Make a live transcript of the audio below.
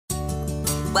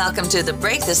Welcome to the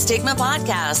Break the Stigma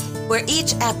podcast, where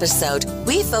each episode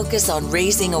we focus on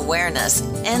raising awareness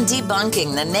and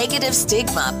debunking the negative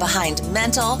stigma behind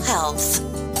mental health.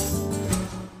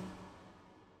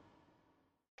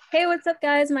 Hey, what's up,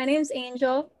 guys? My name's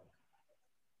Angel.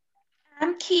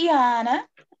 I'm Kiana.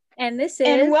 And this is...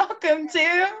 And welcome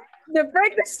to the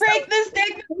Break the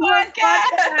Stigma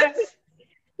podcast.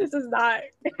 This is not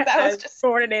that was just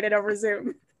coordinated over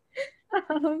Zoom.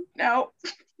 No.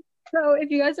 So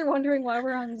if you guys are wondering why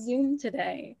we're on Zoom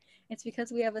today, it's because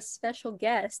we have a special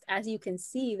guest. As you can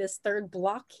see, this third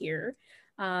block here.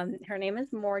 Her name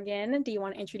is Morgan. Do you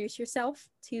want to introduce yourself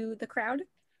to the crowd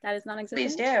that is non-existent?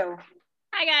 Please do.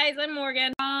 Hi guys, I'm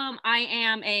Morgan. I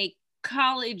am a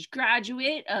college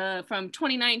graduate from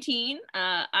 2019.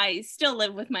 I still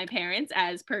live with my parents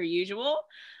as per usual.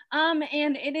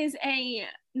 And it is a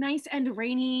nice and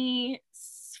rainy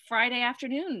Friday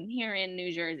afternoon here in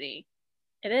New Jersey.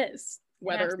 It is.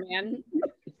 Weatherman.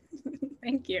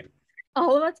 Thank you.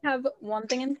 All of us have one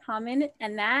thing in common,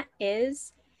 and that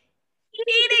is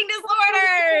eating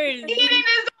disorders. Eating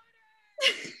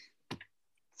disorders.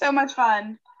 So much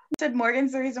fun. I said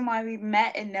Morgan's the reason why we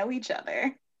met and know each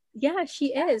other. Yeah,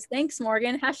 she is. Thanks,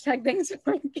 Morgan. Hashtag thanks,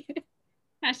 Morgan.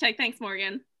 Hashtag thanks,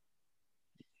 Morgan.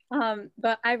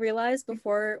 But I realized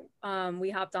before we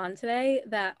hopped on today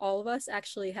that all of us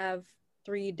actually have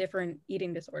 3 different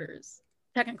eating disorders.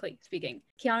 Technically speaking.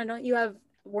 Kiana,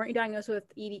 weren't you diagnosed with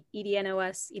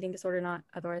EDNOS, eating disorder not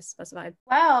otherwise specified?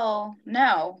 Well,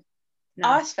 no.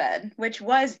 OSFED, which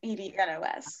was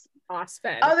EDNOS.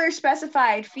 OSFED. Other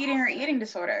specified feeding or eating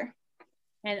disorder.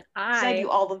 And I do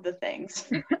all of the things.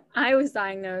 I was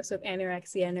diagnosed with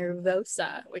anorexia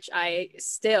nervosa, which I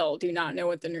still do not know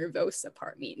what the nervosa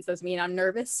part means. Does it mean I'm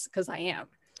nervous? Because I am.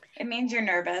 It means you're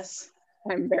nervous.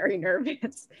 I'm very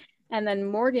nervous. And then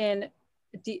Morgan,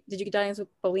 did you get diagnosed with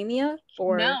bulimia?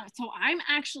 Or no? So I'm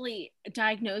actually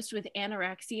diagnosed with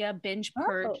anorexia binge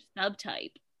purge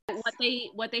subtype.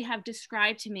 What they have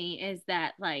described to me is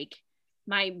that like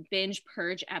my binge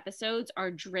purge episodes are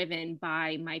driven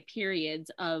by my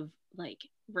periods of like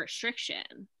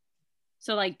restriction.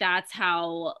 So like that's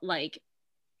how it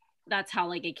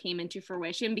came into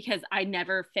fruition, because I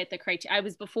never fit the criteria. I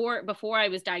was before I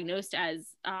was diagnosed as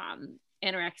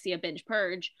anorexia binge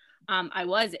purge, I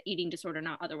was eating disorder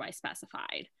not otherwise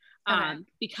specified.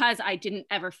 Because I didn't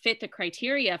ever fit the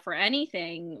criteria for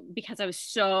anything, because I was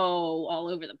so all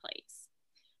over the place.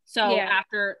 So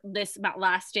after this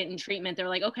last stint in treatment, they're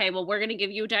like, okay, well, we're going to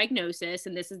give you a diagnosis,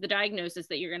 and this is the diagnosis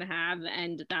that you're going to have,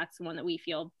 and that's the one that we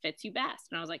feel fits you best.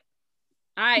 And I was like,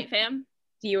 all right, fam.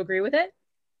 Do you agree with it?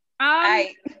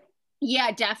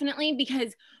 Yeah, definitely,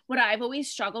 because what I've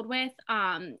always struggled with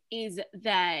is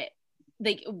that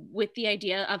like with the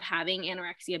idea of having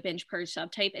anorexia binge purge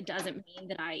subtype, it doesn't mean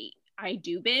that I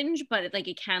do binge, but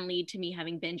it can lead to me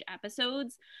having binge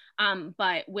episodes.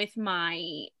 But with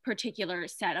my particular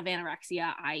set of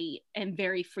anorexia, I am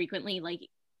very frequently like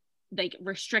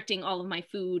restricting all of my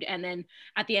food. And then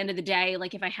at the end of the day,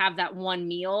 like if I have that one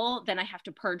meal, then I have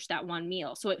to purge that one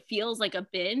meal. So it feels like a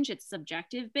binge. It's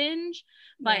subjective binge,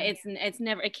 but it's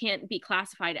never, it can't be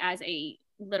classified as a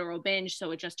literal binge. So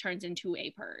it just turns into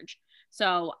a purge.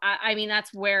 So I mean,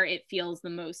 that's where it feels the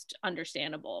most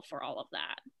understandable for all of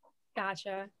that.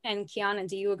 Gotcha. And Kiana,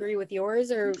 do you agree with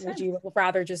yours, or would you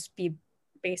rather just be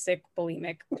basic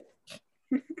bulimic?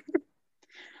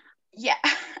 Yeah,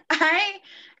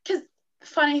 because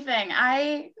funny thing,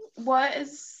 I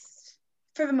was,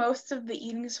 for the most of the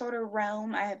eating disorder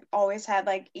realm, I have always had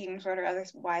like eating disorder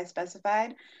otherwise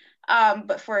specified.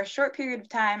 But for a short period of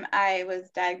time, I was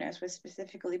diagnosed with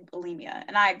specifically bulimia.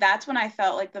 And that's when I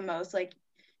felt like the most like,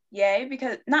 yay,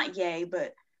 because not yay,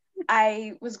 but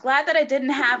I was glad that I didn't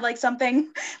have like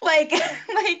something like just,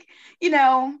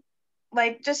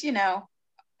 a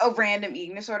random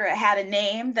eating disorder. It had a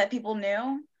name that people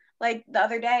knew. Like the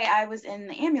other day I was in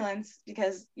the ambulance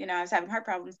because, I was having heart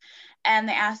problems, and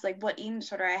they asked like what eating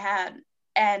disorder I had.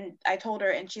 And I told her,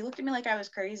 and she looked at me like I was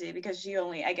crazy, because she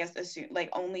only, I guess, assumed, like,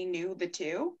 only knew the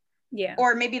 2. Yeah.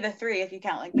 Or maybe the 3 if you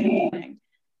count, like, binge eating.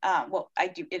 Well, I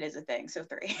do, it is a thing, so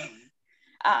 3.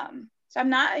 So I'm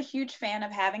not a huge fan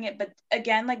of having it, but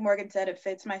again, like Morgan said, it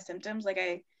fits my symptoms. Like,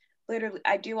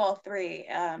 I do all 3.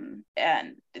 And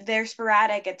they're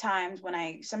sporadic at times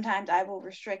when sometimes I will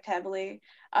restrict heavily.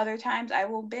 Other times I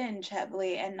will binge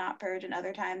heavily and not purge. And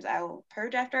other times I will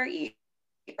purge after I eat,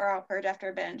 or I'll purge after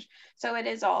a binge. So it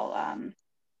is all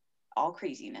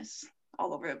craziness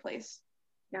all over the place.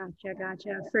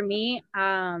 Gotcha. For me,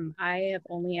 I have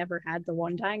only ever had the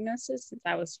one diagnosis since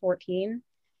I was 14.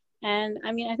 And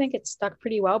I mean, I think it stuck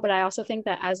pretty well, but I also think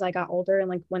that as I got older and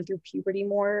like went through puberty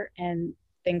more and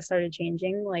things started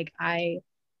changing, like I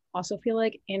also feel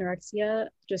like anorexia,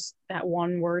 just that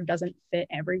one word doesn't fit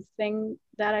everything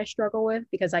that I struggle with,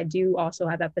 because I do also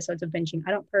have episodes of binging.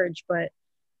 I don't purge, but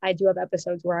I do have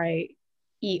episodes where I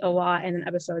eat a lot and then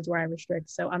episodes where I restrict.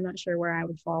 So I'm not sure where I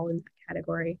would fall in that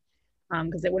category,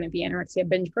 because it wouldn't be anorexia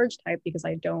binge purge type because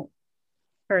I don't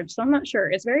purge. So I'm not sure.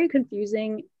 It's very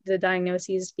confusing, the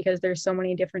diagnoses, because there's so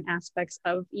many different aspects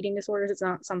of eating disorders. It's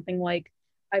not something like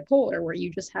bipolar where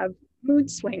you just have mood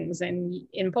swings and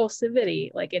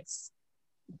impulsivity. Like it's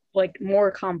like more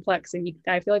complex, and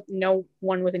I feel like no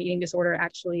one with an eating disorder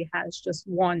actually has just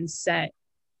one set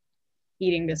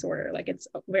eating disorder. Like it's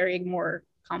very more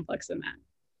complex than that.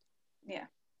 Yeah.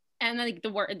 And like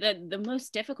the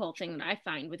most difficult thing that I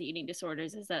find with eating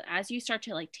disorders is that as you start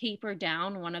to like taper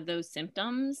down one of those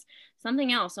symptoms,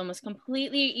 something else almost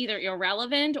completely either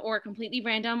irrelevant or completely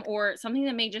random or something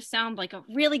that may just sound like a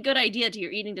really good idea to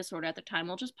your eating disorder at the time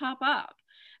will just pop up.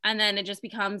 And then it just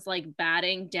becomes like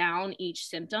batting down each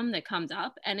symptom that comes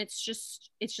up. And it's just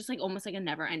like almost like a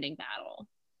never ending battle.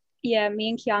 Yeah, me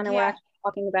and Kiana were actually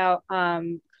talking about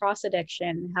cross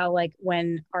addiction, how like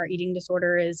when our eating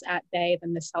disorder is at bay,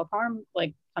 then the self-harm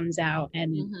like comes out,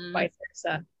 and vice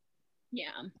versa. Yeah,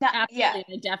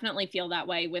 absolutely. I definitely feel that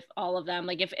way with all of them.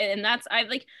 Like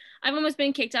I've almost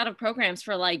been kicked out of programs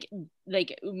for like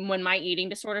when my eating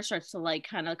disorder starts to like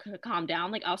kind of calm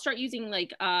down, like I'll start using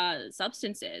like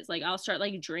substances. Like I'll start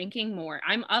like drinking more.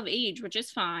 I'm of age, which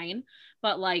is fine,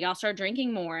 but like I'll start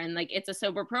drinking more, and like it's a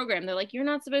sober program. They're like, you're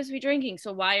not supposed to be drinking,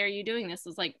 so why are you doing this?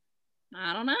 It's like,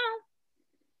 I don't know.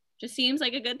 Just seems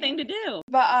like a good thing to do.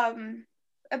 But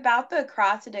about the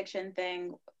cross addiction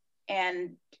thing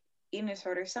and eating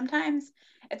disorder, sometimes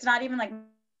it's not even like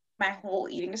my whole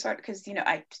eating disorder, because you know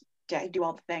I do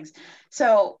all the things.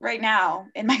 So right now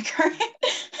in my current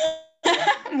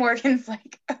Morgan's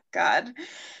like, oh God,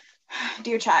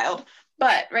 dear child.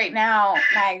 But right now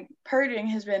my purging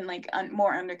has been like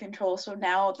more under control. So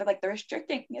now the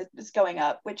restricting is going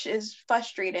up, which is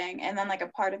frustrating. And then like a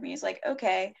part of me is like,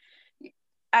 okay,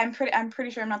 I'm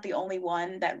pretty sure I'm not the only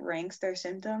one that ranks their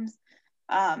symptoms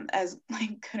as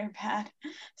like good or bad.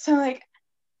 So like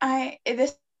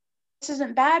this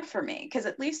isn't bad for me, because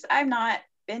at least I'm not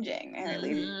binging, or at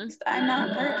least I'm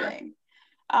not purging.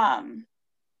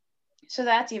 So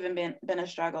that's even been a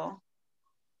struggle.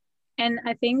 And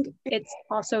I think it's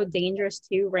also dangerous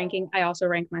too, ranking. I also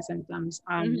rank my symptoms.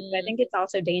 I think it's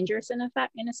also dangerous in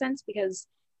a sense, because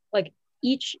like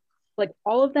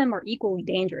all of them are equally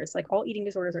dangerous. Like all eating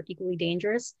disorders are equally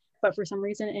dangerous, but for some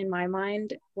reason in my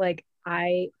mind, like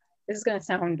this is going to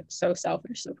sound so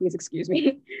selfish, so please excuse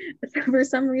me. For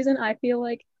some reason, I feel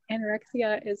like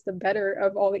anorexia is the better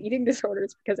of all the eating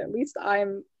disorders, because at least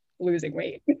I'm losing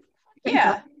weight.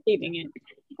 Yeah. Eating it.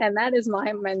 And that is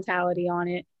my mentality on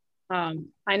it.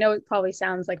 I know it probably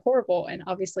sounds like horrible, and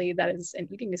obviously that is an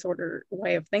eating disorder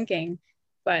way of thinking,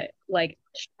 but like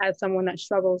as someone that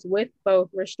struggles with both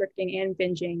restricting and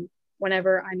binging,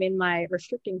 whenever I'm in my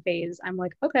restricting phase, I'm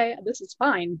like, okay, this is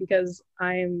fine, because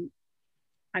I'm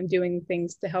doing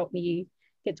things to help me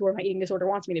get to where my eating disorder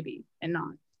wants me to be, and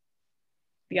not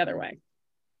the other way.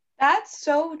 That's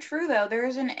so true though. There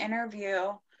was an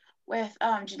interview with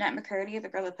Jeanette McCurdy, the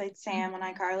girl that played Sam on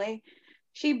iCarly.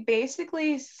 She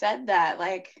basically said that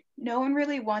like no one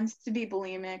really wants to be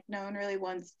bulimic, no one really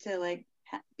wants to like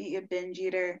be a binge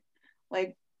eater,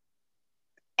 like,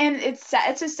 and it's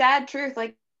a sad truth.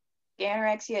 Like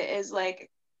anorexia is like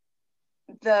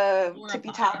the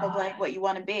tippy top of like what you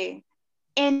want to be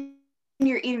in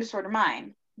your eating disorder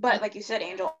mind. But like you said,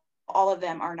 Angel, all of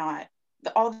them are not.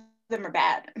 All of them are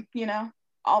bad. You know,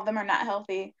 all of them are not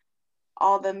healthy.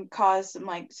 All of them cause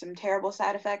some terrible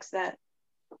side effects that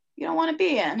you don't want to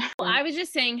be in. Well, I was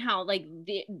just saying how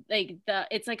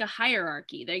it's like a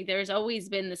hierarchy. Like there's always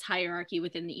been this hierarchy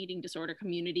within the eating disorder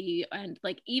community, and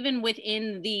like even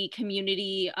within the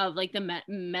community of like the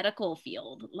medical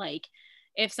field. Like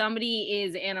if somebody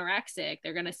is anorexic,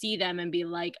 they're gonna see them and be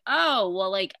like, oh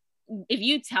well, like if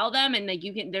you tell them and like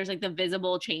there's like the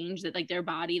visible change that like their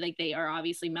body, like they are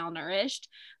obviously malnourished.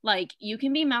 Like you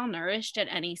can be malnourished at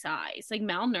any size. Like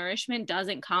malnourishment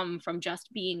doesn't come from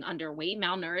just being underweight.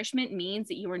 Malnourishment means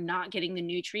that you are not getting the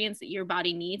nutrients that your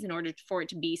body needs in order for it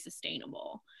to be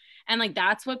sustainable. And like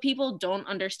that's what people don't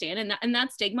understand, and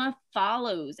that stigma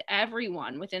follows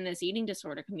everyone within this eating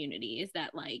disorder community, is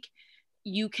that like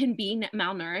you can be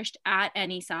malnourished at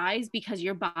any size because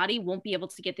your body won't be able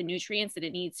to get the nutrients that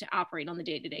it needs to operate on the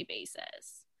day-to-day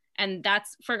basis. And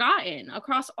that's forgotten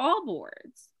across all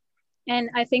boards.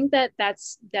 And I think that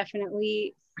that's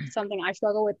definitely something I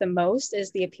struggle with the most,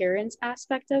 is the appearance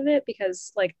aspect of it,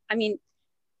 because like, I mean,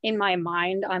 in my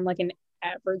mind, I'm like an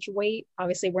average weight.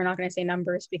 Obviously, we're not going to say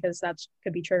numbers because that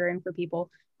could be triggering for people.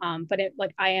 But it,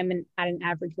 like, I am at an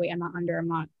average weight. I'm not under, I'm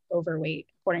not overweight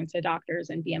according to doctors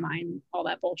and BMI and all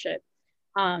that bullshit.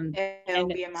 And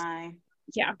BMI.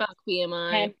 Yeah. Fuck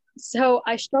BMI. And so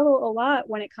I struggle a lot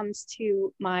when it comes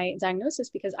to my diagnosis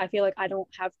because I feel like I don't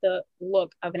have the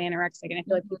look of an anorexic, and I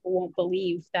feel like people won't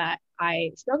believe that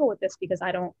I struggle with this because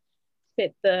I don't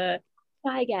fit the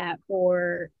thigh gap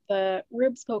or the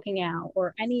ribs poking out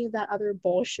or any of that other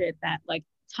bullshit that like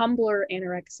Tumblr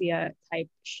anorexia type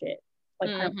shit. Like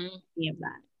I don't have any of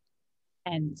that.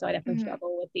 And so I definitely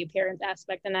struggle with the appearance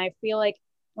aspect. And I feel like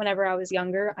whenever I was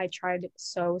younger, I tried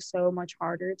so much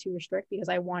harder to restrict because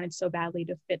I wanted so badly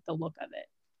to fit the look of it.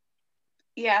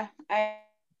 Yeah, I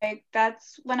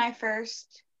that's when I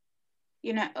first,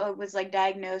 was like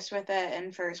diagnosed with it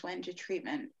and first went into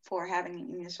treatment for having an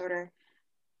eating disorder.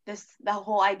 The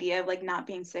whole idea of like not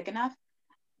being sick enough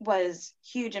was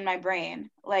huge in my brain.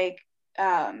 Like,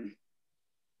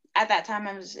 at that time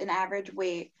I was an average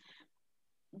weight,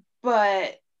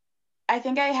 but I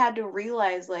think I had to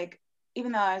realize, like,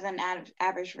 even though I was an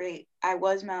average weight, I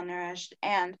was malnourished,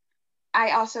 and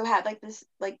I also had like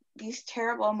these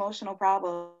terrible emotional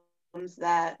problems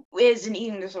that is an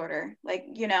eating disorder. Like,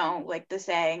 like the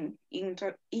saying, eating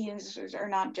disorders are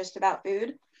not just about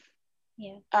food.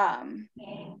 Yeah.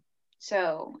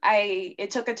 So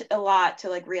it took a lot to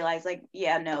like realize, like,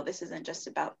 yeah, no, this isn't just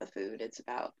about the food. It's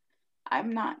about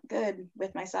I'm not good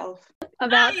with myself.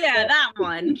 That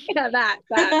one. Yeah, that.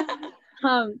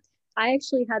 I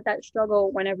actually had that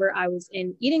struggle whenever I was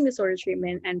in eating disorder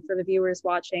treatment. And for the viewers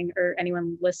watching or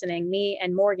anyone listening, me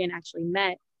and Morgan actually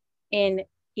met in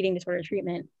eating disorder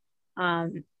treatment.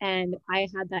 And I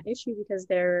had that issue because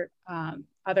their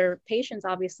other patients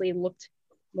obviously looked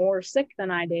more sick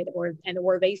than I did, or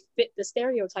they fit the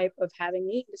stereotype of having an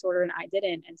eating disorder and I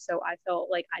didn't. And so I felt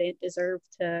like I didn't deserve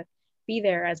to be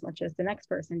there as much as the next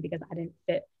person because I didn't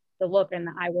fit the look and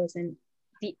I wasn't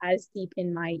as deep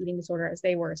in my eating disorder as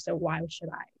they were. So why should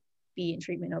I be in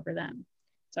treatment over them?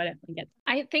 So I definitely get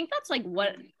that. I think that's like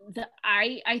what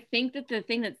I think that the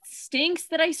thing that stinks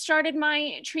that I started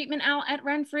my treatment out at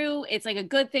Renfrew, it's like a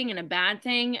good thing and a bad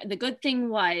thing. The good thing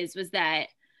was that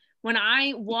when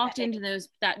I walked into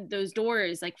those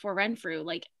doors, like for Renfrew,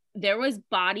 like there was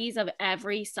bodies of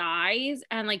every size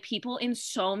and like people in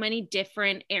so many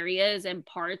different areas and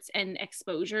parts and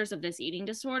exposures of this eating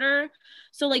disorder.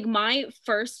 So like my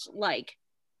first like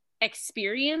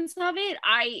experience of it,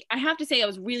 I have to say I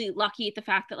was really lucky at the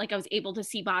fact that like I was able to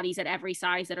see bodies at every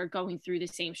size that are going through the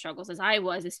same struggles as I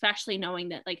was, especially knowing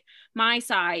that like my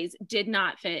size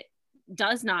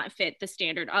does not fit the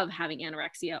standard of having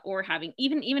anorexia or having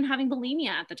even having bulimia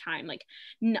at the time. Like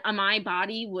my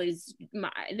body was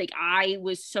I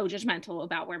was so judgmental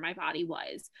about where my body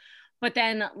was. But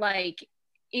then like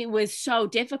it was so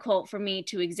difficult for me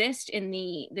to exist in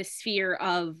the sphere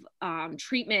of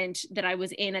treatment that I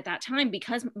was in at that time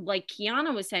because like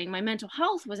Kiana was saying, my mental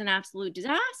health was an absolute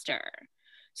disaster.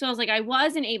 So I was like, I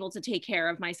wasn't able to take care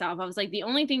of myself. I was like, the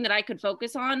only thing that I could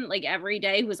focus on like every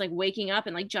day was like waking up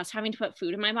and like just having to put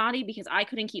food in my body because I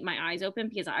couldn't keep my eyes open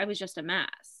because I was just a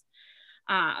mess.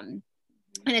 And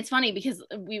it's funny because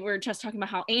we were just talking about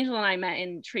how Angel and I met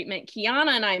in treatment.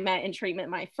 Kiana and I met in treatment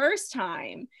my first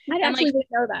time. I actually didn't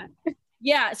know that.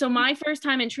 Yeah. So my first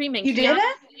time in treatment. You did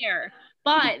it? There.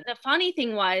 But the funny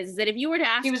thing was that if you were to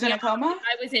ask he was in a coma? if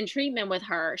I was in treatment with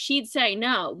her, she'd say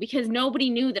no, because nobody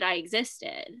knew that I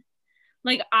existed.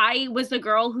 Like I was the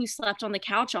girl who slept on the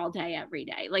couch all day, every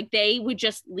day. Like they would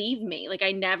just leave me. Like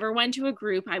I never went to a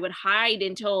group. I would hide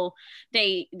until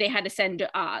they had to send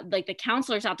like the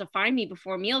counselors out to find me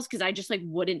before meals because I just like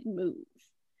wouldn't move.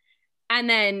 And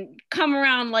then come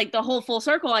around like the whole full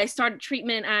circle, I started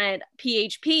treatment at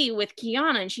PHP with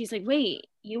Kiana and she's like, wait,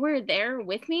 you were there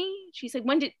with me? She's like,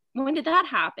 when did that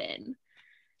happen?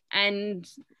 And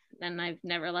then I've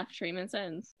never left treatment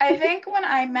since. I think when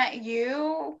I met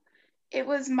you, it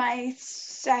was my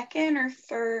second or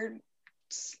third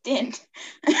stint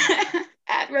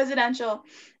at residential.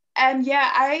 And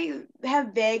yeah, I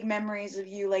have vague memories of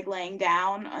you like laying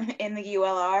down in the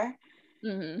ULR.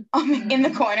 In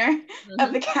the corner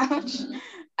of the couch.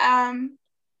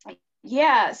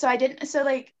 Yeah, so I didn't, so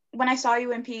like when I saw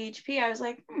you in PHP, I was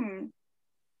like,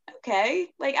 okay,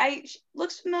 like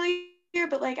looks familiar,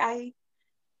 but like I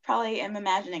probably am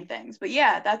imagining things. But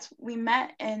yeah, we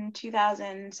met in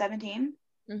 2017.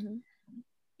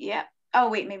 Yeah. Oh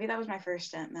wait, maybe that was my first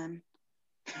stint then.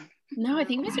 No, I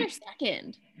think it was your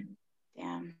second.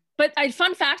 Damn. But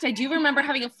fun fact, I do remember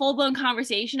having a full-blown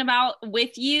conversation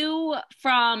with you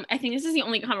from, I think this is the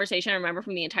only conversation I remember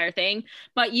from the entire thing,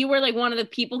 but you were like one of the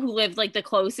people who lived like the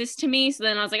closest to me. So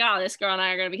then I was like, oh, this girl and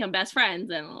I are going to become best friends.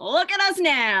 And look at us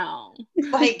now.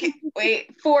 Like,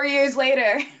 wait, 4 years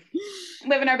later,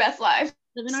 living our best lives.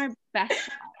 Living our best lives.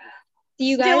 Do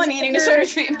you guys Still in eating disorder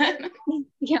treatment.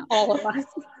 Yeah, all of us.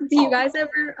 Do you guys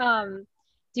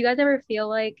ever feel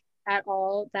like at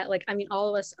all that, like, I mean, all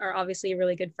of us are obviously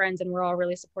really good friends and we're all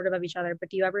really supportive of each other, but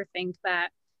do you ever think that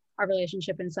our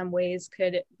relationship in some ways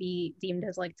could be deemed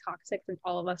as like toxic since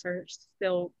all of us are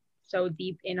still so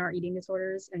deep in our eating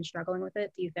disorders and struggling with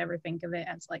it? Do you ever think of it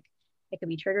as like it could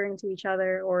be triggering to each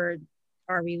other, or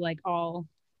are we like all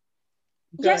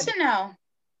good? Yes and no.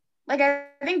 Like, I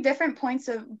think different points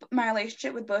of my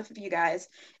relationship with both of you guys,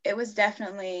 it was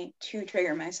definitely to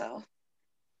trigger myself.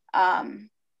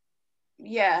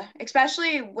 Yeah,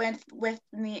 especially with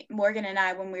me, Morgan and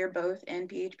I, when we were both in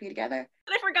PHP together.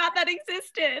 I forgot that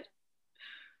existed.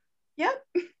 Yep.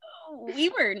 We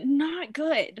were not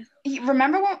good.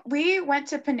 Remember when we went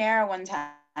to Panera one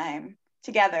time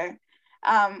together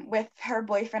with her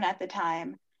boyfriend at the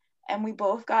time, and we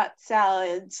both got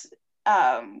salads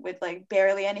with like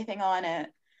barely anything on it,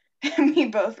 and we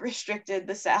both restricted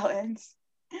the salads,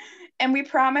 and we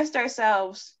promised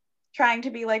ourselves, trying to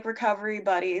be like recovery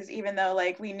buddies, even though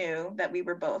like we knew that we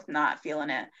were both not feeling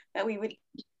it, that we would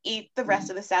eat the rest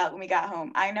of the salad when we got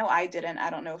home. I know I didn't. I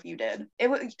don't know if you did. It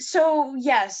was so,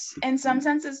 yes, in some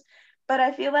senses, but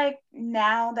I feel like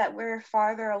now that we're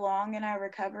farther along in our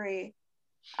recovery,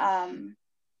 I'm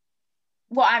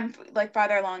like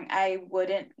farther along, I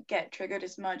wouldn't get triggered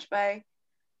as much by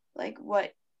like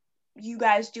what you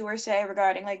guys do or say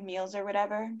regarding like meals or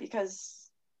whatever, because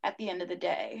at the end of the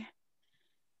day,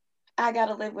 I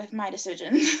gotta live with my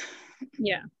decisions.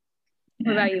 Yeah.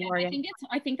 What about you, Morgan?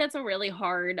 I think that's a really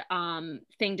hard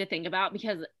thing to think about,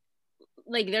 because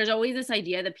like there's always this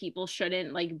idea that people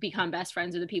shouldn't like become best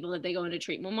friends with the people that they go into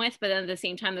treatment with, but then at the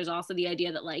same time there's also the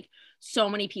idea that like so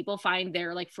many people find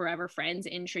their like forever friends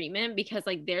in treatment because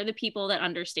like they're the people that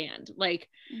understand. Like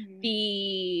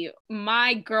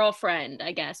my girlfriend,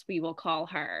 I guess we will call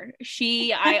her,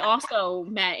 I also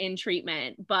met in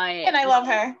treatment, but and I love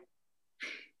her.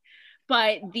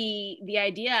 But the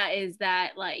idea is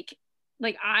that like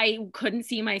I couldn't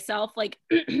see myself like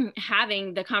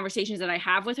having the conversations that I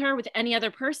have with her with any other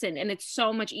person. And it's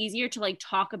so much easier to like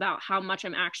talk about how much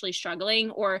I'm actually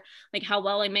struggling or like how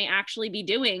well I may actually be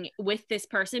doing with this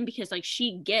person, because like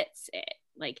she gets it.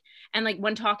 Like, and like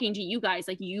when talking to you guys,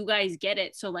 like you guys get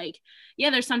it. So like,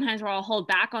 yeah, there's sometimes where I'll hold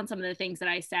back on some of the things that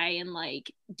I say and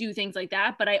like do things like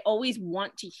that. But I always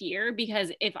want to hear,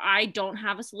 because if I don't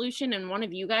have a solution and one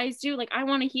of you guys do, like I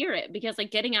want to hear it, because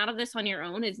like getting out of this on your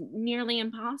own is nearly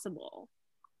impossible.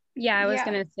 Yeah, I was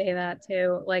gonna say that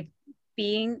too. Like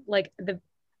being like the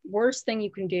worst thing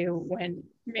you can do when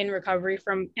in recovery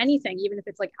from anything, even if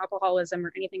it's like alcoholism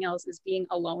or anything else, is being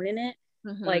alone in it.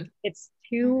 Like it's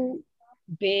too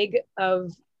big of,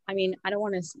 I mean, I don't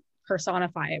want to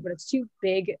personify it, but it's too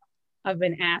big of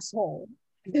an asshole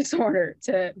disorder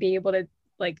to be able to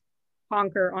like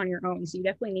conquer on your own. So you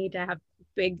definitely need to have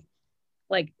big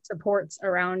like supports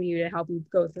around you to help you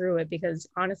go through it, because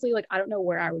honestly, like I don't know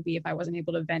where I would be if I wasn't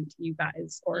able to vent to you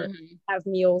guys or have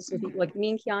meals with you. Like me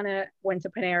and Kiana went to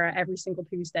Panera every single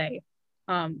Tuesday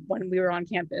when we were on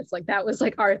campus. Like that was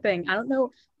like our thing. I don't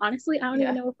know, honestly, I don't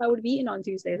even know if I would have eaten on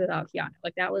Tuesdays without Kiana.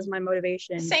 Like that was my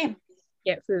motivation. Same.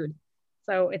 Get food.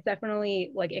 So it's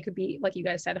definitely like it could be, like you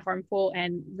guys said, harmful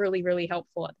and really, really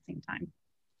helpful at the same time.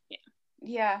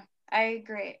 Yeah, I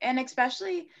agree. And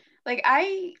especially like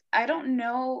I don't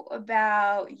know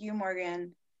about you,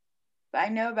 Morgan, but I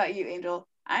know about you, Angel.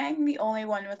 I'm the only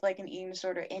one with like an eating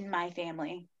disorder in my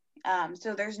family.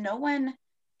 So there's no one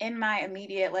in my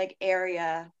immediate like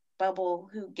area bubble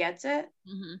who gets it.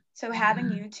 So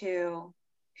having you two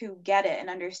who get it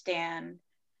and understand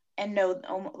and know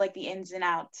like the ins and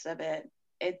outs of it,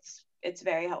 it's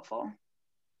very helpful.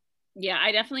 Yeah,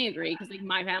 I definitely agree, because like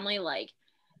my family, like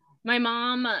my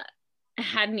mom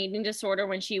had an eating disorder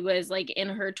when she was like in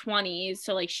her 20s,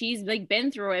 so like she's like been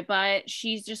through it, but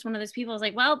she's just one of those people who's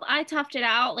like, well, I toughed it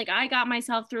out, like I got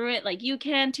myself through it, like you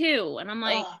can too. And I'm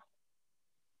like,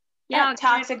 yeah,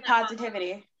 toxic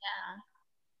positivity.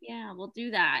 Yeah, we'll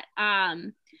do that.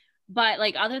 But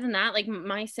like other than that, like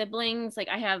my siblings, like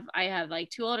I have like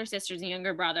 2 older sisters and a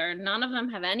younger brother. None of them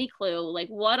have any clue like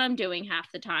what I'm doing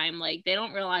half the time. Like they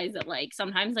don't realize that like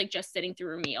sometimes like just sitting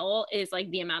through a meal is like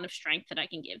the amount of strength that I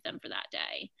can give them for that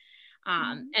day.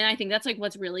 And I think that's like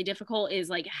what's really difficult is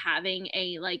like having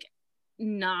a like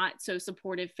not so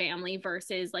supportive family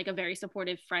versus like a very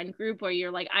supportive friend group where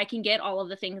you're like, I can get all of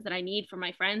the things that I need from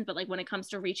my friends, but like when it comes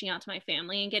to reaching out to my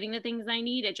family and getting the things I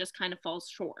need, it just kind of falls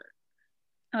short.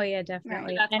 Oh yeah,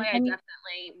 definitely.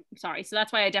 So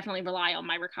that's why I definitely rely on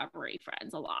my recovery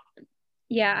friends a lot.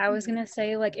 Yeah, I was gonna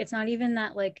say, like, it's not even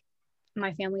that like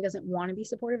my family doesn't want to be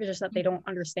supportive, it's just that they don't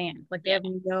understand. Like they have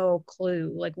no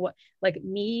clue. Like what, like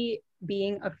me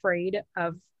being afraid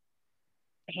of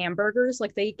hamburgers,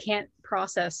 like they can't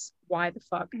process why the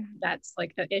fuck that's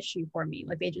like an issue for me.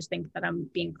 Like they just think that I'm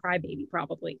being crybaby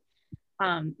probably.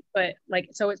 But like,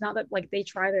 so it's not that like they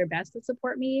try their best to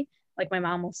support me. Like my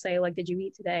mom will say like, did you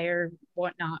eat today or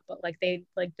whatnot? But like they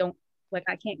like don't, like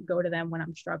I can't go to them when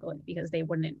I'm struggling because they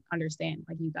wouldn't understand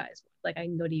like you guys. Like I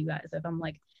can go to you guys if I'm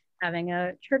like having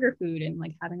a trigger food and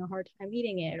like having a hard time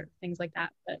eating it or things like that.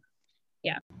 But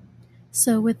yeah.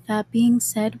 So with that being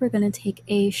said, we're going to take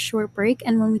a short break,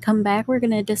 and when we come back, we're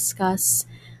going to discuss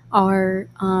our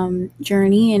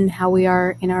journey and how we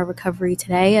are in our recovery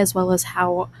today, as well as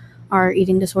how our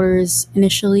eating disorders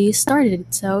initially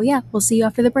started. So yeah, we'll see you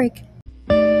after the break.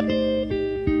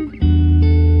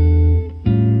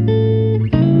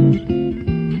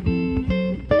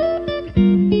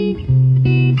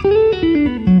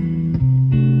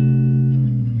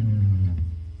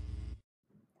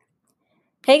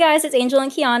 Hey guys, it's Angel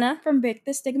and Kiana from Break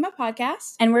the Stigma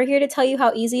podcast, and we're here to tell you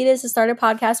how easy it is to start a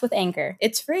podcast with Anchor.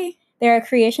 It's free. There are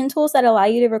creation tools that allow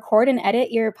you to record and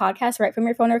edit your podcast right from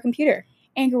your phone or computer.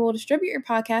 Anchor will distribute your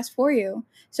podcast for you,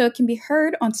 so it can be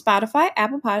heard on Spotify,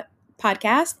 Apple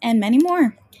Podcasts, and many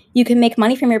more. You can make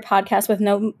money from your podcast with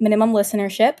no minimum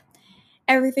listenership.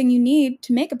 Everything you need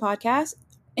to make a podcast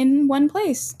in one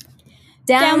place.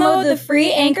 Download the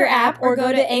free Anchor app or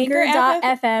go to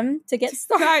anchor.fm to get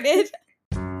started.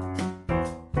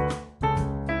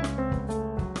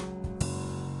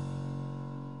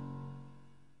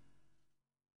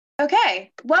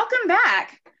 Okay, welcome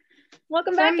back.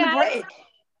 Welcome back, guys.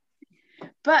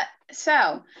 But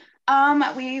so,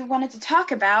 we wanted to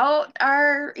talk about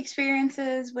our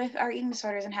experiences with our eating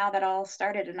disorders and how that all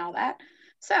started and all that.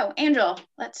 So, Angel,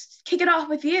 let's kick it off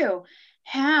with you.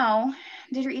 How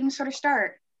did your eating disorder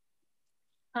start?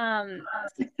 I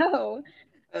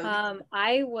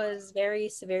was very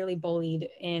severely bullied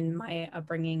in my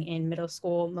upbringing in middle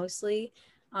school, mostly.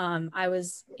 I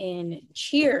was in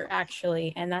cheer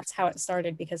actually, and that's how it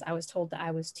started because I was told that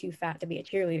I was too fat to be a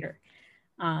cheerleader.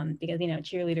 Because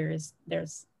cheerleaders,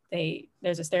 there's a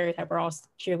stereotype where all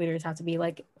cheerleaders have to be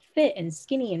like fit and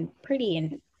skinny and pretty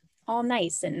and all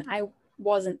nice, and I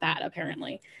wasn't that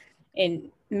apparently in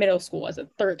middle school as a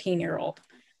 13-year-old.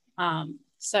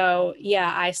 So yeah,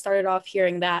 I started off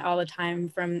hearing that all the time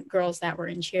from girls that were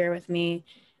in cheer with me.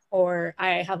 Or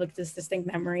I have like this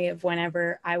distinct memory of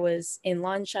whenever I was in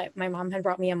lunch, my mom had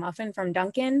brought me a muffin from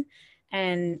Dunkin',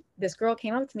 and this girl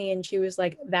came up to me and she was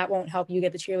like, that won't help you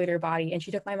get the cheerleader body. And she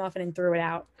took my muffin and threw it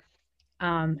out.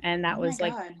 And that was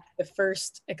like the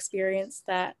first experience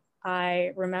that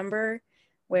I remember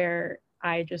where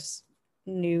I just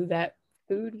knew that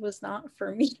food was not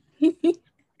for me.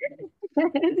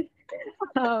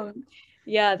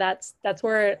 Yeah, that's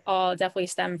where it all definitely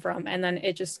stemmed from. And then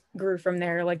it just grew from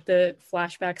there, like the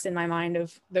flashbacks in my mind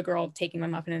of the girl taking my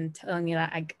muffin and telling me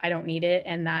that I don't need it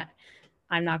and that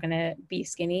I'm not gonna be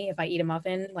skinny if I eat a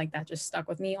muffin. Like that just stuck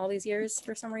with me all these years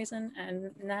for some reason,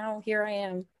 and now here I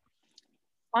am.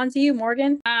 On to you,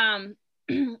 Morgan.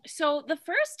 So the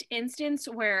first instance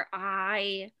where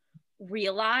I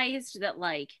realized that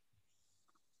like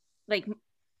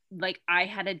I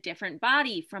had a different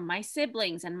body from my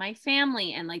siblings and my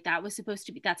family, and like that was supposed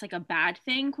to be, that's like a bad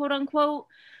thing, quote unquote,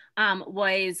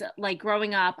 was like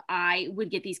growing up, I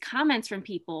would get these comments from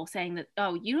people saying that,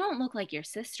 oh, you don't look like your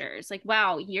sisters. Like,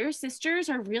 wow, your sisters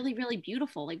are really, really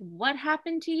beautiful. Like, what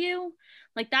happened to you?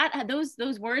 Like that,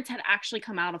 those words had actually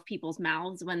come out of people's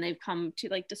mouths when they've come to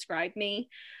like describe me.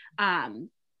 And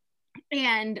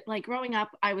like growing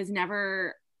up, I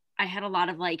had a lot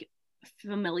of like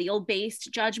familial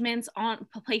based judgments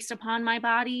placed upon my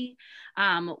body,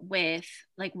 with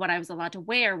like what I was allowed to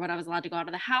wear, what I was allowed to go out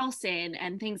of the house in,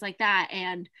 and things like that.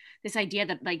 And this idea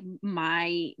that like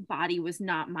my body was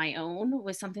not my own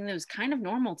was something that was kind of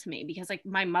normal to me, because like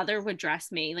my mother would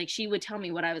dress me, like she would tell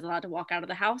me what I was allowed to walk out of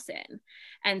the house in.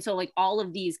 And so like all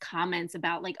of these comments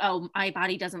about like, oh, my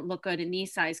body doesn't look good in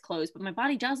these size clothes, but my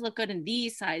body does look good in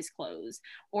these size clothes,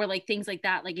 or like things like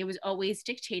that, like it was always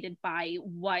dictated by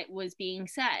what was being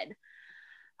said.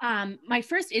 My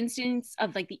first instance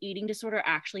of like the eating disorder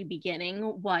actually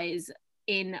beginning was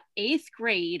in 8th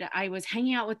grade. I was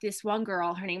hanging out with this one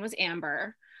girl. Her name was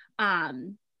Amber.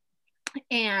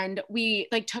 and we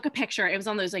like took a picture. It was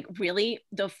on those like really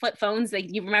the flip phones,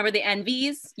 like you remember the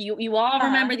Envies, you all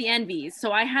remember the Envies.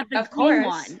 So I had the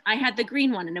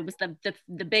green one, and it was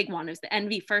the big one. It was the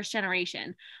Envy first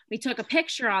generation. We took a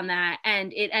picture on that,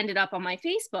 and it ended up on my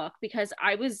Facebook because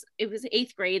it was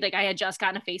 8th grade, like I had just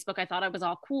gotten a Facebook. I thought I was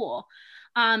all cool,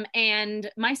 and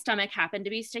my stomach happened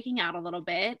to be sticking out a little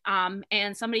bit,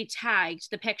 and somebody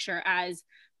tagged the picture as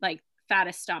like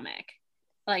fattest stomach,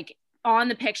 like on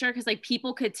the picture, because like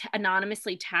people could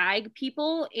anonymously tag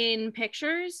people in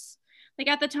pictures. Like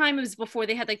at the time, it was before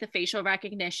they had like the facial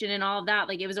recognition and all of that.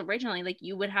 Like it was originally like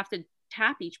you would have to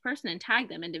tap each person and tag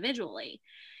them individually,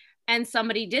 and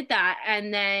somebody did that.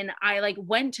 And then I like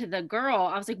went to the girl.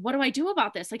 I was like, what do I do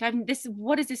about this? Like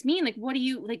what does this mean? Like what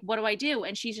do I do?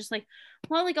 And she's just like,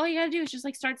 well, like all you gotta do is just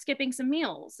like start skipping some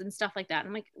meals and stuff like that. And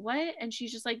I'm like, what? And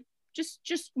she's just like,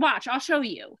 just watch, I'll show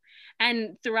you.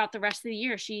 And throughout the rest of the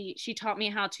year, she taught me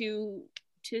how to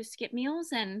skip meals,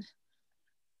 and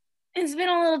it's been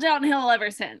a little downhill ever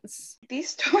since. These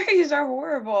stories are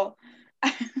horrible.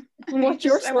 What's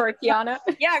your story, Kiana?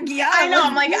 Yeah, I know,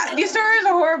 I'm like, these stories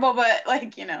are horrible, but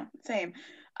like, you know, same.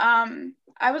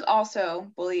 I was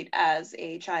also bullied as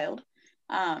a child,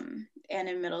 and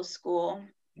in middle school,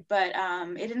 but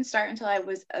it didn't start until I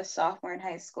was a sophomore in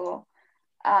high school.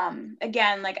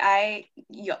 Again, like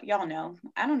y'all know,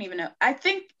 I don't even know, I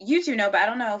think you two know, but I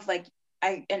don't know if like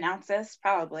I announced this.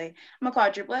 Probably I'm a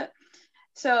quadruplet,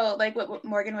 so like what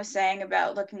Morgan was saying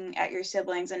about looking at your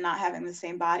siblings and not having the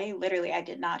same body, literally I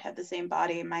did not have the same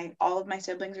body. All of my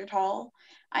siblings are tall,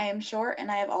 I am short,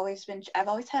 and I've always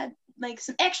had like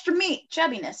some extra meat,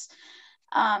 chubbiness,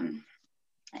 and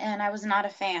I was not a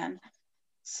fan.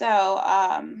 So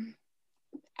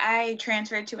I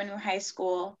transferred to a new high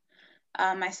school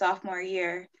my sophomore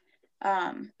year,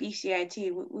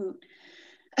 BCIT, woot woot.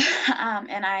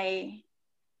 And I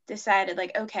decided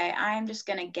like, okay, I'm just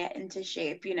gonna get into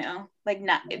shape, you know, like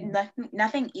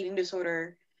nothing eating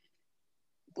disorder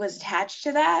was attached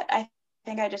to that. I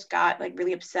think I just got like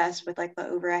really obsessed with like the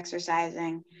over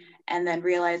exercising, and then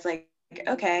realized like,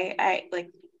 okay, I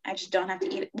just don't have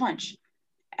to eat lunch.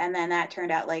 And then that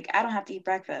turned out like I don't have to eat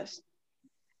breakfast.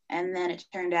 And then it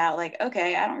turned out like,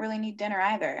 okay, I don't really need dinner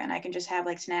either, and I can just have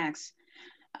like snacks.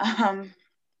 A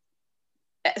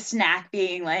snack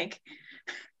being like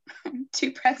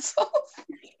 2 pretzels.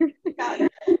 God,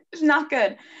 it's not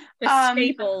good. The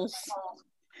staples.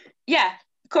 Yeah,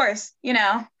 of course, you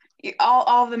know,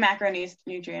 all the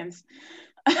macronutrients.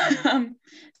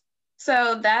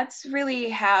 So that's really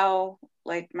how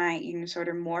like my eating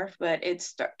disorder morphed, but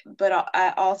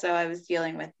I was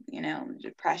dealing with, you know,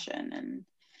 depression and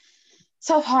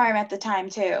self-harm at the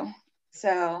time too.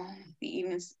 So the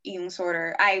eating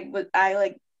disorder, I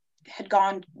like had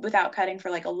gone without cutting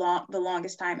for like the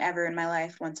longest time ever in my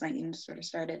life once my eating disorder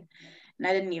started, and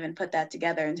I didn't even put that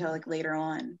together until like later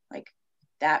on. Like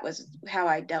that was how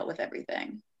I dealt with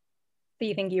everything. Do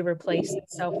you think you replaced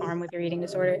self-harm with your eating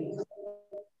disorder?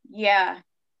 Yeah,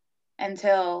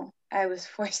 until I was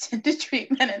forced into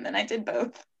treatment, and then I did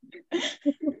both.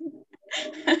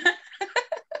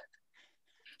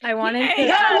 I wanted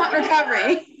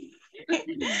recovery.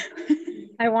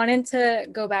 I wanted to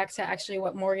go back to actually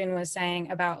what Morgan was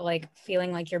saying about like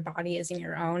feeling like your body isn't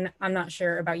your own. I'm not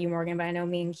sure about you, Morgan, but I know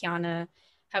me and Kiana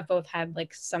have both had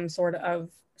like some sort of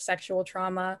sexual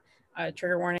trauma.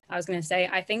 Trigger warning. I was gonna say,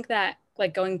 I think that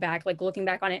like going back, like looking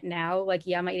back on it now, like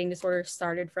yeah, my eating disorder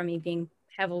started from me being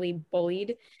heavily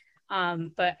bullied.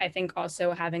 But I think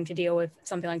also having to deal with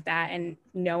something like that and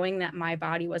knowing that my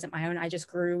body wasn't my own, I just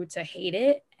grew to hate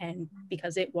it. And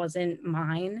because it wasn't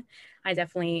mine, I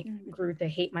definitely grew to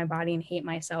hate my body and hate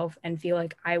myself and feel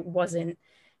like I wasn't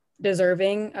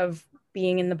deserving of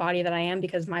being in the body that I am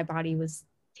because my body was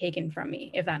taken from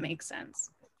me, if that makes sense.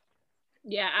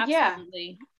 Yeah,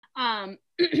 absolutely. Yeah.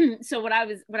 So what I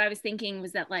was thinking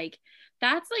was that like,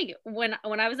 that's like when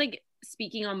I was like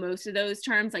speaking on most of those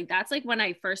terms, like that's like when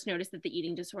I first noticed that the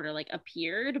eating disorder like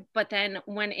appeared. But then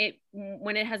when it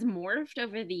has morphed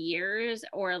over the years,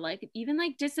 or like even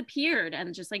like disappeared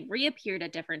and just like reappeared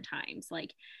at different times,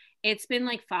 like it's been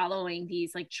like following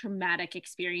these like traumatic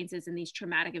experiences and these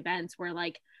traumatic events where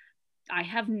like I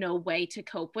have no way to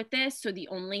cope with this. So the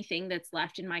only thing that's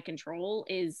left in my control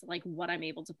is like what I'm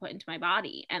able to put into my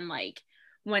body. And like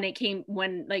when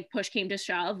like push came to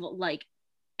shove, like,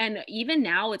 and even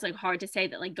now it's like hard to say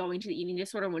that like going to the eating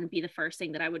disorder wouldn't be the first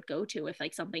thing that I would go to if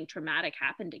like something traumatic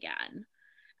happened again.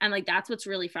 And like that's what's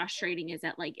really frustrating, is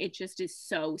that like it just is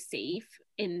so safe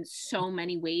in so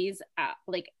many ways,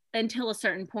 like until a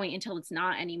certain point, until it's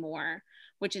not anymore,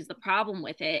 which is the problem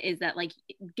with it, is that like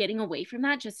getting away from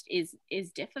that just is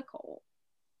difficult.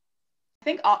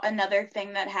 think another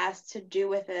thing that has to do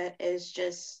with it is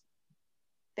just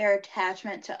their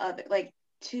attachment to other, like,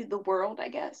 to the world, I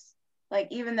guess. Like,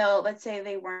 even though, let's say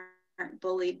they weren't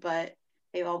bullied, but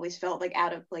they've always felt like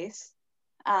out of place,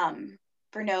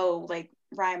 for no like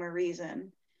rhyme or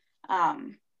reason. A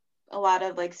lot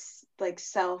of like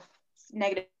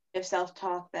negative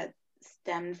self-talk that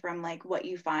stemmed from like what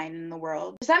you find in the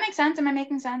world. Does that make sense? Am I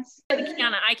making sense?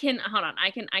 Kiana, I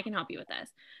can help you with this.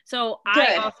 So Good.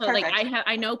 I also Perfect. like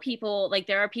I know people, like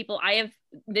there are people, I've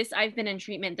been in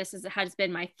treatment. This has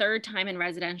been my 3rd time in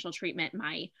residential treatment,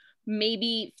 my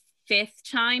maybe 5th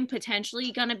time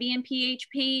potentially gonna be in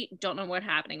PHP. Don't know what's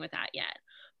happening with that yet.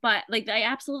 But like I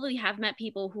absolutely have met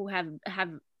people who have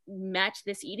met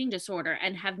this eating disorder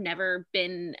and have never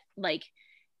been like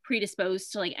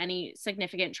predisposed to like any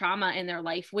significant trauma in their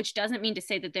life, which doesn't mean to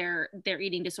say that their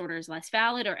eating disorder is less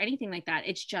valid or anything like that.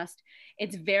 It's just,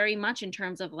 it's very much in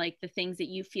terms of like the things that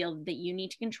you feel that you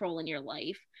need to control in your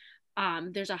life.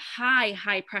 There's a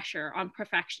high pressure on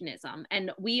perfectionism,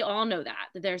 and we all know that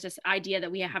there's this idea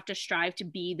that we have to strive to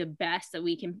be the best that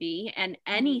we can be, and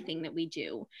anything that we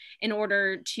do in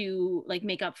order to like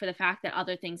make up for the fact that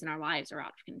other things in our lives are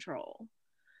out of control.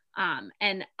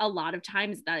 And a lot of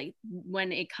times that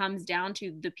when it comes down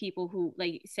to the people who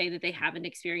like say that they haven't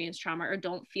experienced trauma or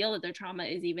don't feel that their trauma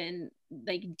is even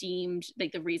like deemed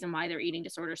like the reason why their eating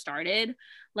disorder started,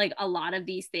 like a lot of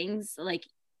these things like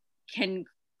can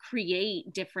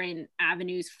create different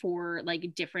avenues for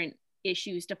like different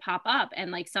issues to pop up.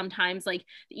 And like sometimes like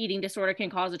the eating disorder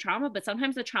can cause a trauma, but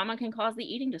sometimes the trauma can cause the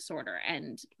eating disorder,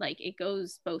 and like it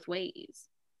goes both ways,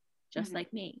 just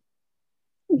like me.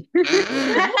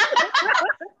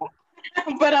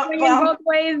 But both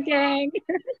ways, gang.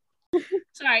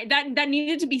 Sorry, that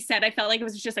needed to be said. I felt like it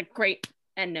was just a great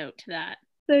end note to that.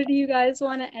 So do you guys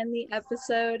want to end the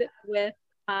episode with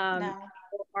no. how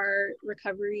our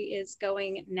recovery is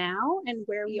going now and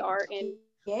where we are in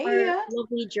Yeah. our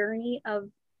lovely journey of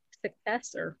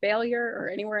success or failure or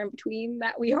anywhere in between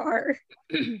that we are?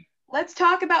 Let's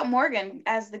talk about Morgan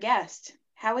as the guest.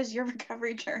 How is your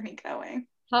recovery journey going?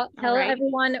 Tell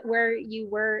everyone where you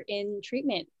were in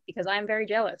treatment, because I'm very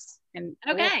jealous. And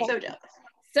okay, so jealous.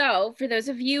 So for those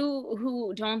of you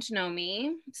who don't know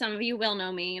me, some of you will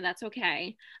know me, that's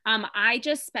okay. I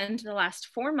just spent the last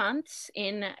 4 months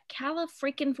in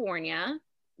California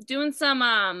doing some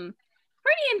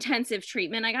pretty intensive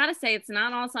treatment. I gotta say, it's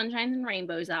not all sunshine and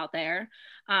rainbows out there.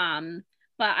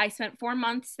 But I spent 4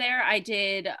 months there. I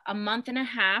did a month and a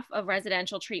half of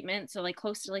residential treatment. So like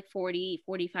close to like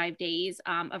 45 days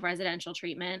of residential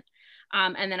treatment.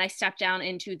 And then I stepped down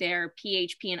into their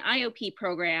PHP and IOP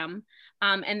program.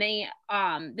 And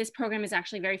this program is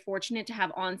actually very fortunate to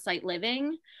have on-site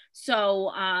living.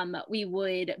 So we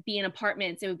would be in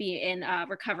apartments. It would be in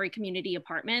recovery community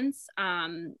apartments.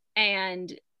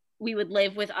 And we would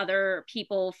live with other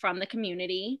people from the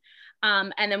community.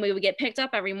 And then we would get picked up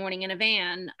every morning in a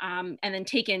van and then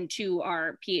taken to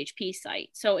our PHP site.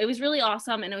 So it was really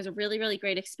awesome. And it was a really, really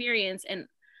great experience. And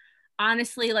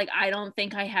honestly, like, I don't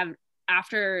think I have,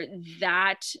 after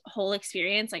that whole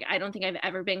experience, like, I don't think I've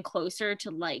ever been closer to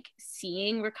like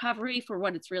seeing recovery for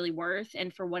what it's really worth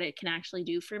and for what it can actually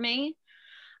do for me.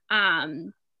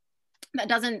 That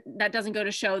doesn't go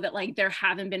to show that like there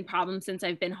haven't been problems since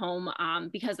I've been home,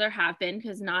 because there have been,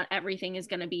 because not everything is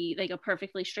going to be like a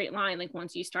perfectly straight line like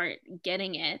once you start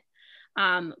getting it.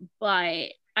 But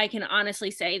I can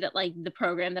honestly say that like the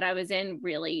program that I was in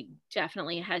really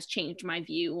definitely has changed my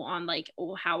view on like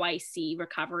how I see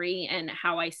recovery and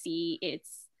how I see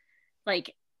it's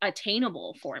like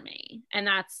attainable for me. And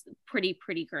that's pretty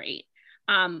great.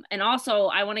 And also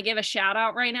I want to give a shout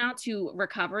out right now to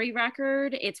Recovery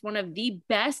Record. It's one of the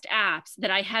best apps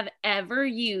that I have ever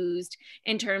used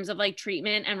in terms of like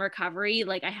treatment and recovery.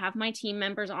 Like, I have my team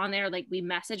members on there, like we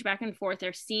message back and forth.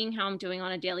 They're seeing how I'm doing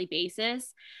on a daily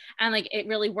basis. And like, it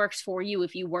really works for you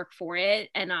if you work for it.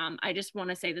 And I just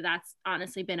want to say that that's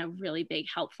honestly been a really big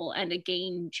helpful and a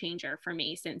game changer for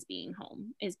me since being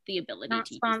home, is the ability Not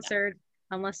to sponsored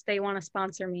unless they want to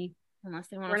sponsor me. Unless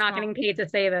they want. We're not getting paid to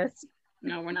say this.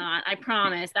 No, we're not. I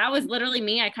promise. That was literally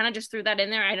me. I kind of just threw that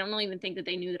in there. I don't even think that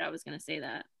they knew that I was going to say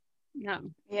that. No.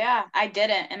 Yeah, I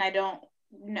didn't, and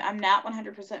I'm not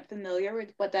 100% familiar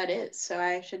with what that is, so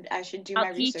I should do my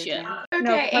research now. Okay,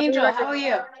 No, Angel, how are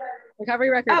you?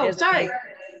 Recovery Record. Oh, is sorry.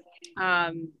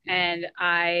 And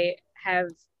I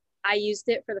used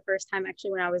it for the first time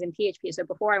actually when I was in PHP. So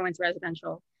before I went to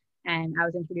residential, And I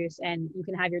was introduced, and you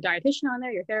can have your dietitian on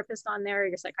there, your therapist on there,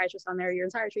 your psychiatrist on there, your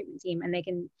entire treatment team, and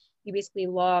you basically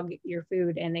log your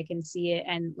food and they can see it.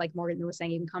 And like Morgan was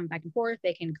saying, you can come back and forth.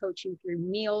 They can coach you through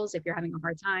meals if you're having a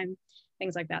hard time,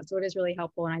 things like that. So it is really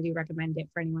helpful, and I do recommend it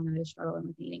for anyone that is struggling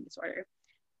with an eating disorder.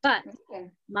 But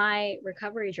my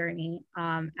recovery journey,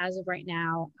 as of right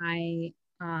now, I'm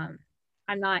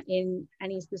not in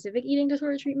any specific eating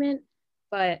disorder treatment,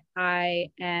 but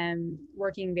I am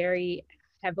working very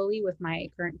heavily with my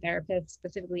current therapist,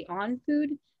 specifically on food.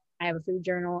 I have a food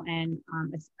journal and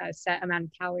a set amount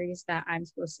of calories that I'm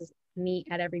supposed to meet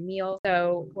at every meal.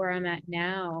 So where I'm at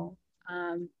now,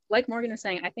 like Morgan was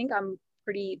saying, I think I'm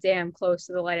pretty damn close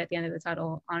to the light at the end of the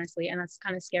tunnel, honestly. And that's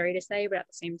kind of scary to say, but at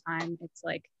the same time, it's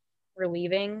like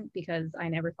relieving, because I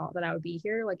never thought that I would be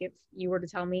here. Like if you were to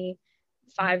tell me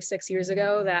 5-6 years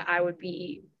ago that I would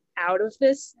be out of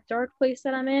this dark place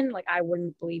that I'm in, like I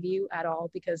wouldn't believe you at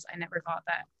all, because I never thought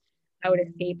that I would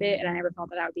escape it, and I never thought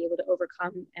that I would be able to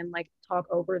overcome and like talk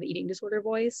over the eating disorder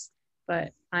voice.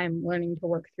 But I'm learning to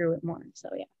work through it more. So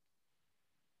yeah,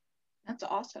 that's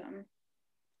awesome.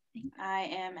 I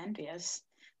am envious.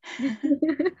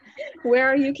 Where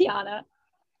are you, Kiana?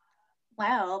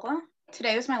 Well,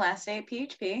 today was my last day at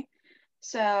PHP,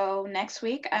 so next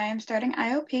week I am starting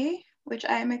IOP, which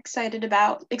I'm excited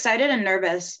and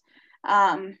nervous.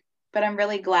 But I'm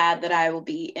really glad that I will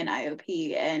be in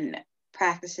IOP and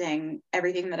practicing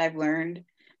everything that I've learned,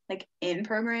 like in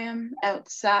program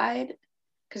outside,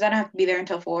 because I don't have to be there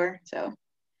until 4. So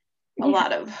a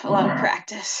lot of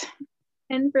practice.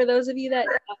 And for those of you that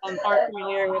aren't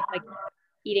familiar with like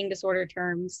eating disorder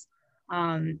terms,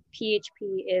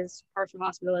 PHP is partial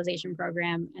hospitalization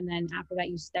program, and then after that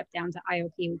you step down to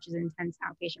IOP, which is intense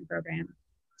outpatient program.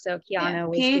 So Kiana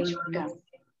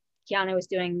was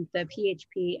doing the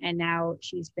PHP, and now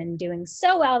she's been doing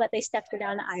so well that they stepped her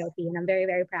down to IOP, and I'm very,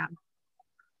 very proud.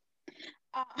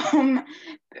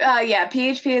 Yeah,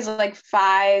 PHP is like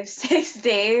 5-6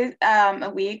 days a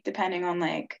week, depending on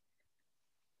like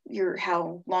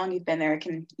how long you've been there.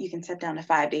 You can step down to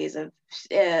 5 days of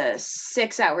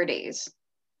 6-hour days.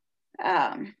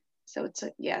 So it's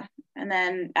yeah, and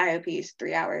then IOP is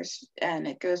 3 hours, and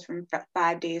it goes from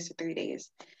 5 days to 3 days,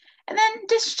 and then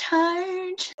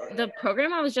discharge. The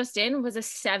program I was just in was a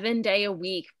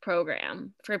 7-day-a-week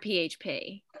program for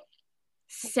PHP.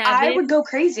 7 I would go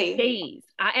crazy. Days.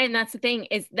 And that's the thing,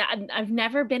 is that I've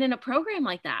never been in a program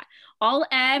like that.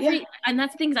 And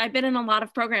that's the thing, is I've been in a lot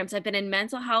of programs. I've been in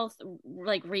mental health,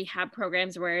 like rehab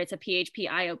programs where it's a PHP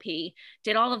IOP,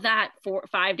 did all of that for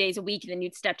 5 days a week. And then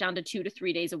you'd step down to 2 to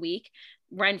 3 days a week.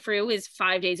 Renfrew is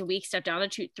 5 days a week, step down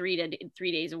to 3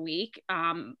 days a week.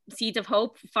 Seeds of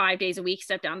Hope, 5 days a week,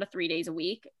 step down to 3 days a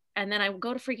week. And then I would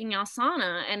go to freaking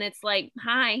Alsana, and it's like,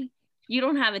 hi, you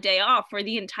don't have a day off for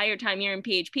the entire time you're in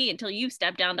PHP until you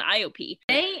step down to IOP.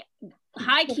 They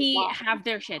high key have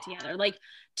their shit together. Like,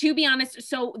 to be honest,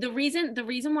 so the reason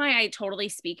why I totally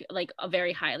speak like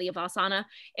very highly of Asana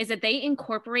is that they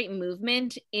incorporate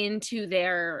movement into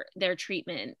their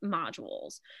treatment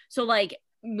modules. So like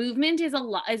movement is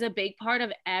a big part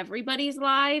of everybody's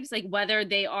lives, like whether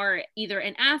they are either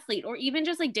an athlete or even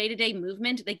just like day-to-day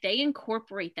movement, like they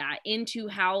incorporate that into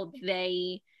how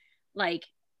they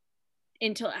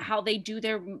do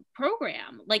their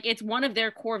program. Like it's one of their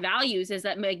core values is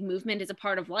that like movement is a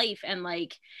part of life, and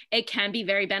like it can be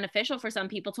very beneficial for some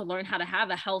people to learn how to have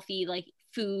a healthy like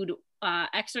food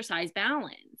exercise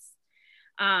balance.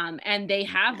 And they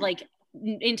have like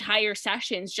entire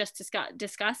sessions just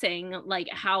discussing like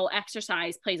how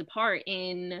exercise plays a part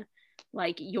in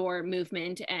like your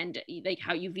movement and like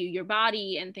how you view your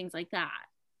body and things like that.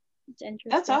 It's interesting.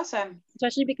 That's awesome.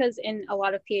 Especially because in a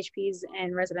lot of PHPs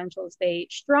and residentials, they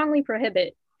strongly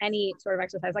prohibit any sort of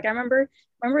exercise. Like I remember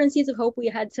in Seeds of Hope, we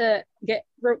had to get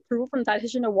approval from the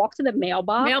dietitian to walk to the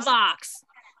mailbox.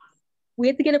 We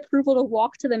had to get approval to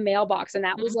walk to the mailbox, and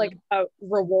that was like a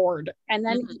reward. And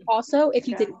then also, if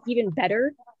you did even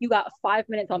better, you got 5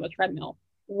 minutes on the treadmill.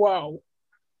 Whoa.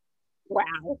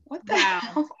 Wow. What the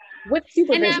hell? With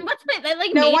supervision. And then what's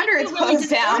like no wonder it's really closed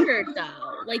down.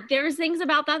 Though. Like there's things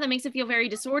about that makes it feel very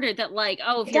disordered, that like,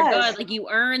 oh, if you're good, like you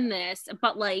earn this.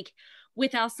 But like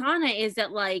with Alsana is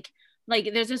that like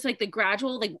there's just like the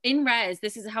gradual, like in res,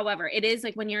 this is, however, it is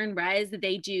like when you're in res that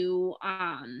they do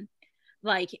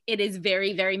like it is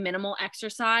very, very minimal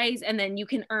exercise, and then you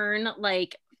can earn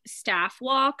like staff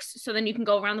walks. So then you can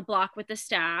go around the block with the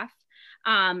staff.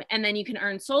 And then you can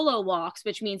earn solo walks,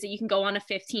 which means that you can go on a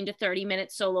 15 to 30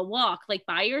 minute solo walk, like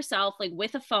by yourself, like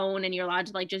with a phone, and you're allowed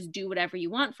to like just do whatever you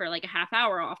want for like a half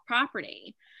hour off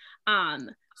property.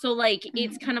 So like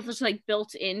it's kind of just like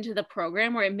built into the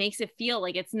program where it makes it feel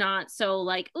like it's not so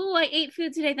like, oh, I ate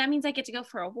food today, that means I get to go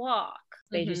for a walk.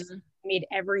 They just made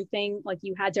everything like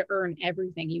you had to earn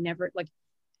everything. You never like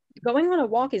going on a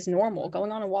walk is normal.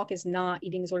 Going on a walk is not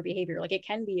eating disorder behavior. Like it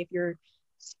can be if you're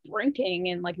sprinting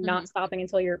and like not stopping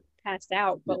until you're passed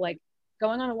out, but like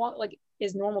going on a walk like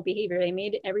is normal behavior. They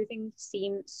made everything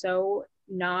seem so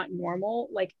not normal.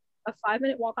 Like a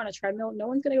 5-minute walk on a treadmill, no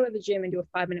one's gonna go to the gym and do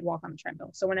a 5-minute walk on a treadmill.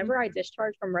 So whenever I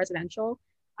discharged from residential,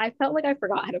 I felt like I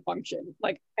forgot how to function.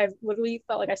 Like I literally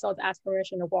felt like I still had to ask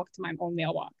permission to walk to my own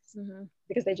mailbox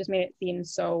because they just made it seem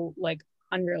so like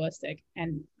unrealistic,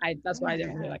 and that's what I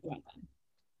didn't really like about them.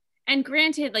 And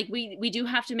granted, like we do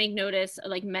have to make notice,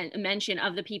 like mention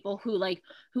of the people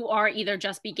who are either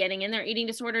just beginning in their eating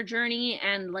disorder journey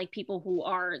and like people who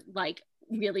are like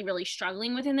really, really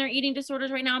struggling within their eating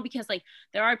disorders right now, because like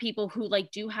there are people who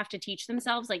like do have to teach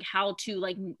themselves like how to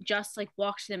like just like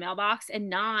walk to the mailbox and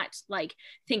not like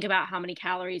think about how many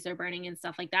calories they're burning and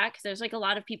stuff like that, because there's like a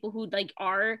lot of people who like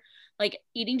are like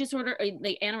eating disorder,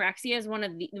 like anorexia is one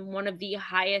of the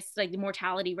highest like the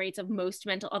mortality rates of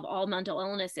all mental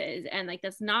illnesses, and like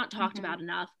that's not talked about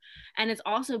enough. And it's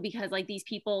also because like these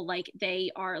people like they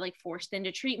are like forced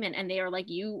into treatment, and they are like,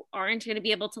 you aren't going to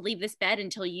be able to leave this bed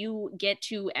until you get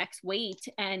to X weight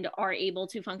and are able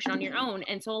to function on your own.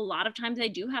 And so a lot of times they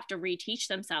do have to reteach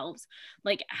themselves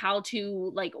like how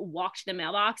to like walk to the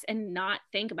mailbox and not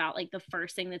think about like the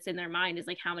first thing that's in their mind is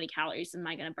like, how many calories am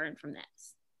I going to burn from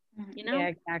this? You know? Yeah,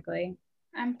 exactly.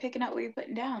 I'm picking up what you're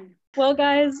putting down. Well,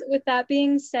 guys, with that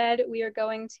being said, we are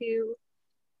going to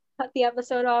cut the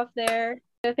episode off there.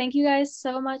 So thank you guys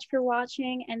so much for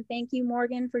watching, and thank you,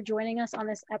 Morgan, for joining us on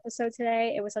this episode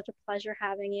today. It was such a pleasure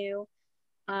having you.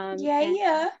 We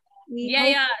hope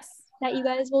that you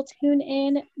guys will tune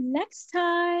in next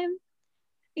time.